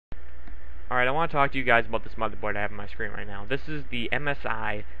Alright, I want to talk to you guys about this motherboard I have on my screen right now. This is the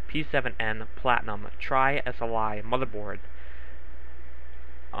MSI P7N Platinum Tri-SLI motherboard.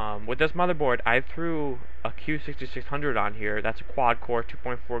 With this motherboard, I threw a Q6600 on here. That's a quad-core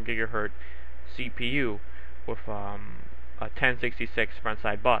 2.4 GHz CPU with a 1066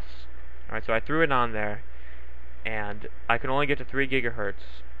 front-side bus. Alright, so I threw it on there, and I can only get to 3 GHz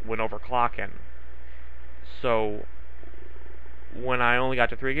when overclocking. So when I only got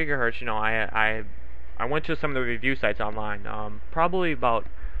to 3 GHz, you know, I went to some of the review sites online. Probably about,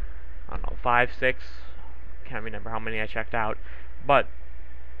 I don't know, 5, 6. Can't remember how many I checked out, but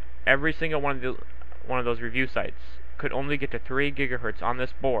every single one of those review sites could only get to 3 GHz on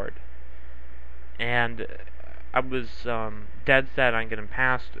this board, and I was dead set on getting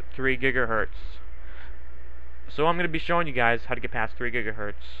past 3 GHz. So I'm going to be showing you guys how to get past 3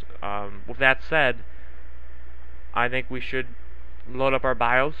 GHz. With that said, I think we should load up our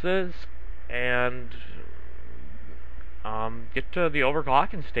BIOSes and get to the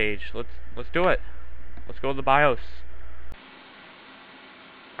overclocking stage. Let's do it. Let's go to the BIOS.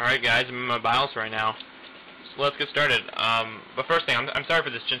 Alright guys, I'm in my BIOS right now. So let's get started. But first thing, I'm sorry for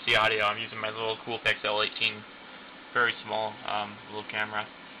this chintzy audio. I'm using my little Coolpix L18, very small little camera.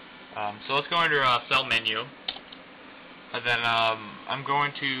 So let's go under cell menu, and then I'm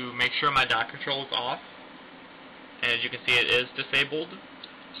going to make sure my dot control is off. And as you can see, it is disabled.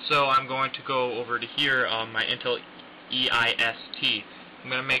 So I'm going to go over to here on my Intel EIST. I'm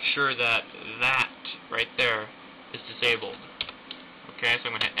going to make sure that that right there is disabled. Okay, so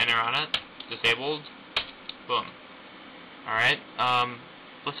I'm going to hit enter on it. Disabled. Boom. Alright.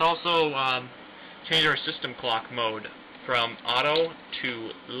 Let's also change our system clock mode from auto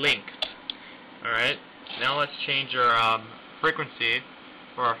to linked. Alright. Now let's change our frequency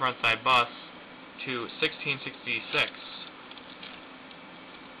for our front side bus to 1666.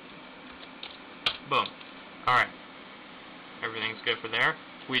 Boom. Alright. Everything's good for there.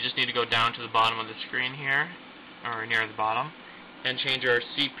 We just need to go down to the bottom of the screen here, or near the bottom, and change our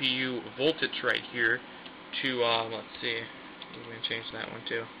CPU voltage right here to, let's see, we're going to change that one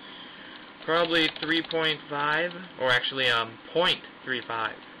too. Probably 3.5, or actually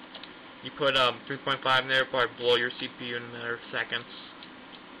 0.35. You put 3.5 in there, it'll probably blow your CPU in a matter of seconds.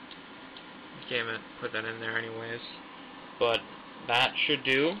 Can't even put that in there anyways, but that should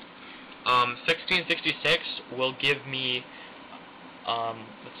do. 1666 will give me,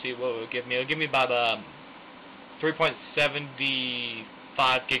 let's see what it will give me. It'll give me about 3.75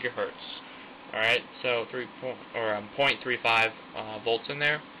 gigahertz. Alright, so 0.35 volts in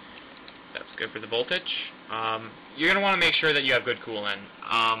there. That's good for the voltage. You're going to want to make sure that you have good cooling.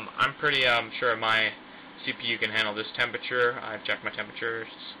 I'm pretty sure my CPU can handle this temperature. I've checked my temperatures,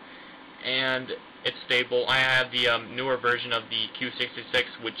 and it's stable. I have the newer version of the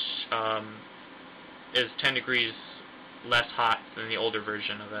Q66, which is 10 degrees less hot than the older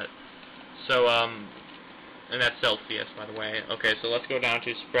version of it. So, and that's Celsius, by the way. Okay, so let's go down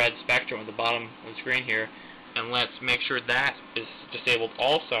to spread spectrum at the bottom of the screen here, and let's make sure that is disabled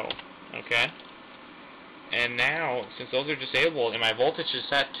also. Okay? And now, since those are disabled and my voltage is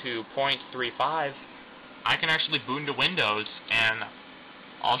set to 0.35, I can actually boot into Windows, and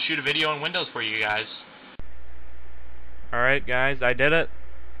I'll shoot a video in Windows for you guys. Alright guys, I did it.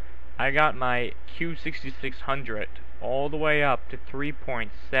 I got my Q6600 all the way up to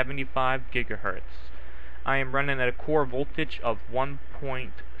 3.75 gigahertz. I am running at a core voltage of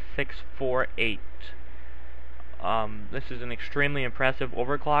 1.648. This is an extremely impressive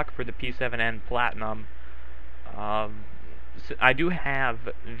overclock for the P7N Platinum. I do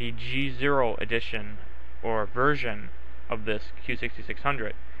have the G0 edition, or version, of this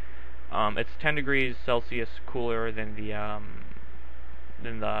Q6600. It's 10 degrees Celsius cooler than the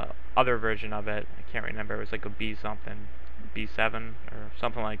other version of it. I can't remember. It was like a B something, B7 or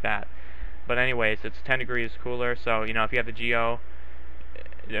something like that. But anyways, it's 10 degrees cooler. So you know, if you have the GO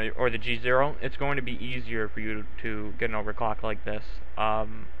or the G0, it's going to be easier for you to get an overclock like this. But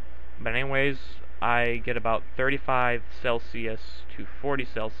anyways, I get about 35 Celsius to 40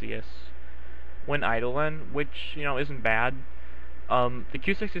 Celsius when idling, which, you know, isn't bad. The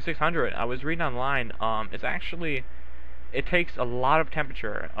Q6600, I was reading online, it's actually, it takes a lot of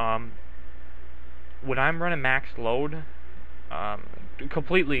temperature. When I'm running max load,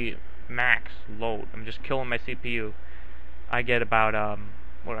 completely max load, I'm just killing my CPU, I get about,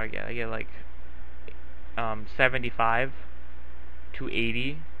 what do I get? I get like 75 to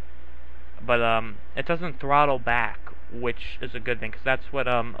 80, but it doesn't throttle back, which is a good thing, because that's what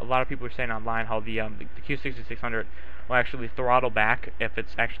a lot of people are saying online, how the Q6600 will actually throttle back if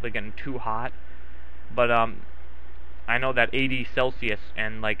it's actually getting too hot. But I I know that 80 Celsius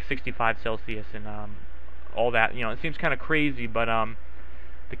and like 65 Celsius and all that, you know, it seems kind of crazy, but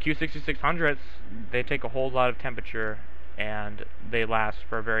the Q6600s, they take a whole lot of temperature and they last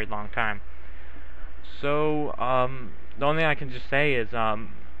for a very long time. So the only thing I can just say is,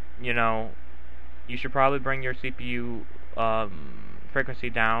 you know, you should probably bring your CPU frequency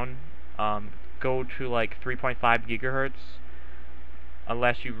down. Go to like 3.5 gigahertz,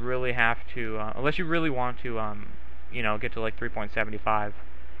 unless you really have to, unless you really want to, you know, get to like 3.75.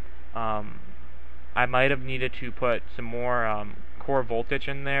 I might have needed to put some more core voltage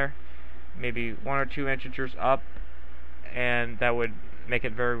in there, maybe 1 or 2 integers up, and that would make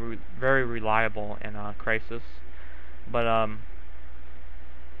it very reliable in a crisis. But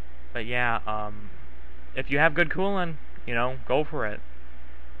yeah, if you have good cooling, you know, go for it.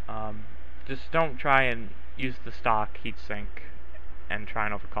 Just don't try and use the stock heatsink and try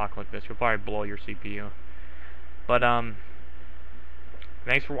and overclock like this. You'll probably blow your CPU. But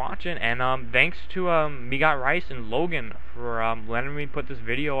thanks for watching, and thanks to Me Got Rice and Logan for letting me put this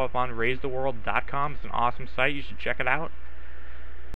video up on RaiseTheWorld.com. It's an awesome site. You should check it out.